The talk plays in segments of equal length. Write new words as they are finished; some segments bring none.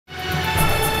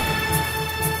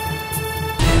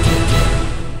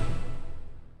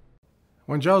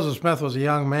When Joseph Smith was a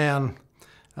young man,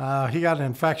 he got an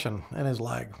infection in his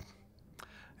leg.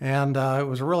 And it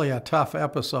was really a tough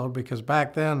episode because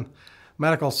back then,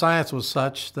 medical science was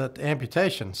such that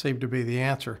amputation seemed to be the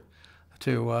answer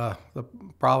to the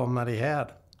problem that he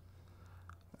had.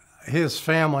 His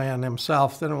family and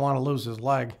himself didn't want to lose his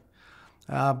leg,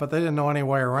 but they didn't know any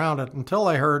way around it until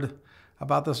they heard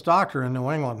about this doctor in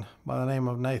New England by the name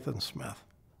of Nathan Smith.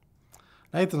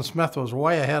 Nathan Smith was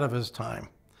way ahead of his time,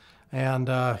 and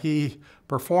he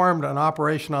performed an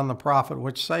operation on the prophet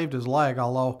which saved his leg,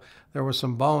 although there was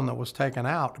some bone that was taken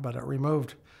out, but it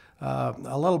removed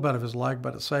a little bit of his leg,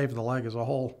 but it saved the leg as a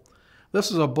whole. This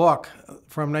is a book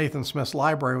from Nathan Smith's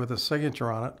library with his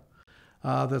signature on it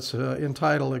that's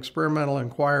entitled Experimental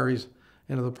Inquiries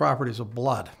into the Properties of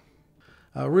Blood.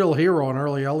 A real hero in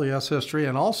early LDS history,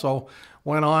 and also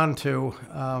went on to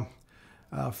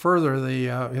further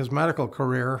his medical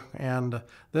career. And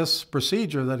this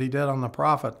procedure that he did on the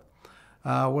prophet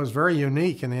was very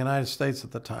unique in the United States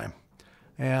at the time.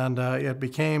 And it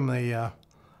became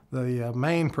the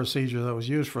main procedure that was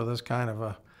used for this kind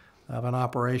of an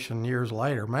operation years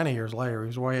later, many years later. He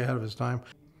was way ahead of his time.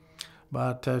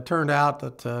 But it turned out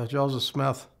that Joseph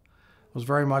Smith was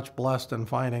very much blessed in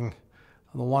finding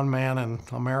the one man in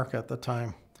America at the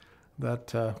time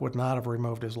that would not have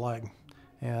removed his leg.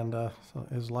 And so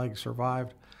his leg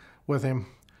survived with him.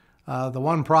 The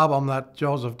one problem that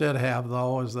Joseph did have,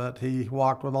 though, is that he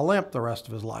walked with a limp the rest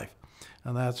of his life.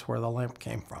 And that's where the limp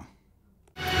came from.